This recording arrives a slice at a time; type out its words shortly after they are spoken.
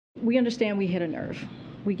We understand we hit a nerve.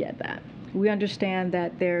 We get that. We understand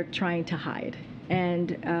that they're trying to hide.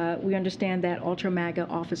 And we understand that ultra-MAGA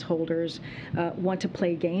office holders want to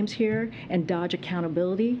play games here and dodge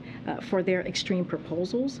accountability for their extreme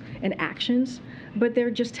proposals and actions, but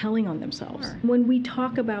they're just telling on themselves. When we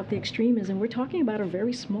talk about the extremism, we're talking about a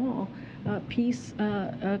very small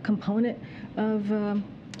component of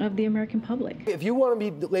the American public. If you want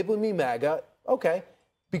to be labeling me MAGA, okay.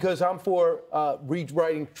 Because I'm for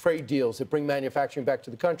rewriting trade deals that bring manufacturing back to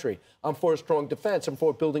the country. I'm for a strong defense. I'm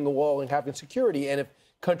for building a wall and having security. And if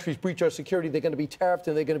countries breach our security, they're going to be tariffed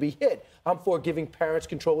and they're going to be hit. I'm for giving parents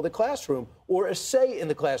control of the classroom or a say in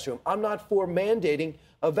the classroom. I'm not for mandating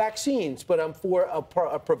vaccines, but I'm for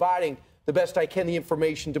providing the best I can the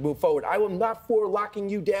information to move forward. I am not for locking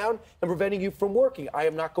you down and preventing you from working. I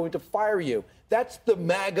am not going to fire you. That's the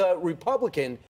MAGA Republican.